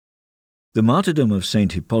The Martyrdom of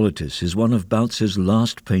Saint Hippolytus is one of Bouts'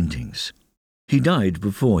 last paintings. He died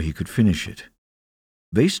before he could finish it.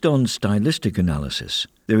 Based on stylistic analysis,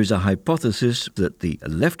 there is a hypothesis that the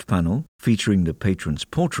left panel, featuring the patron's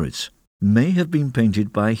portraits, may have been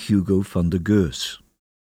painted by Hugo van der Goes.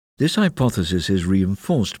 This hypothesis is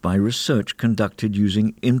reinforced by research conducted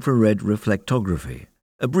using infrared reflectography,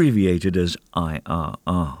 abbreviated as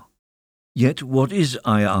IRR. Yet what is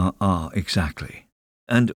IRR exactly?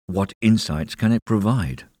 And what insights can it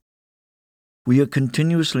provide? We are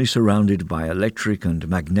continuously surrounded by electric and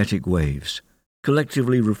magnetic waves,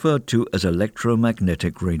 collectively referred to as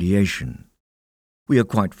electromagnetic radiation. We are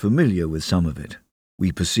quite familiar with some of it.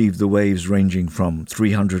 We perceive the waves ranging from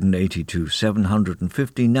 380 to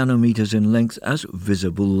 750 nanometers in length as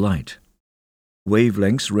visible light.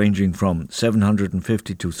 Wavelengths ranging from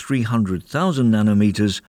 750 to 300,000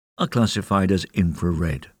 nanometers are classified as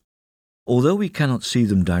infrared. Although we cannot see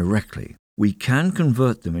them directly, we can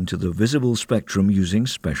convert them into the visible spectrum using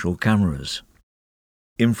special cameras.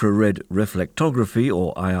 Infrared reflectography,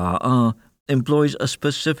 or IRR, employs a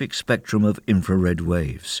specific spectrum of infrared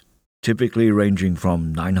waves, typically ranging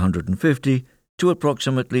from 950 to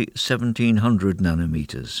approximately 1700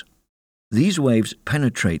 nanometers. These waves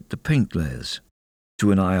penetrate the paint layers.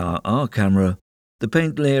 To an IRR camera, the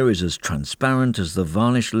paint layer is as transparent as the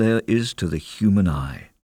varnish layer is to the human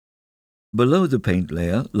eye. Below the paint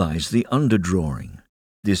layer lies the underdrawing.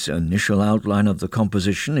 This initial outline of the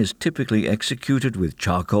composition is typically executed with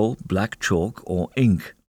charcoal, black chalk, or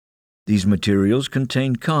ink. These materials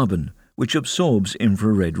contain carbon, which absorbs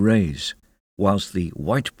infrared rays, whilst the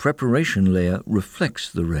white preparation layer reflects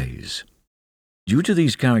the rays. Due to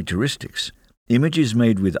these characteristics, images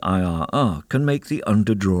made with IRR can make the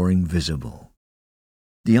underdrawing visible.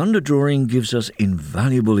 The underdrawing gives us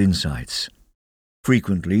invaluable insights.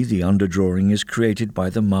 Frequently, the underdrawing is created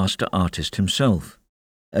by the master artist himself.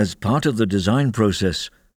 As part of the design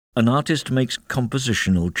process, an artist makes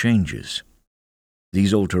compositional changes.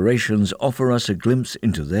 These alterations offer us a glimpse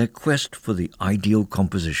into their quest for the ideal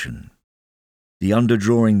composition. The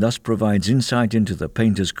underdrawing thus provides insight into the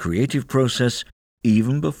painter's creative process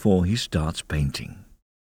even before he starts painting.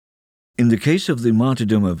 In the case of the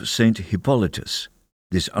Martyrdom of Saint Hippolytus,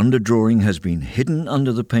 this underdrawing has been hidden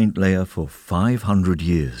under the paint layer for 500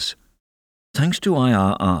 years. Thanks to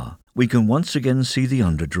IRR, we can once again see the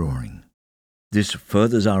underdrawing. This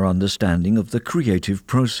furthers our understanding of the creative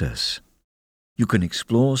process. You can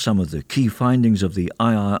explore some of the key findings of the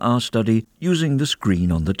IRR study using the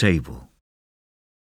screen on the table.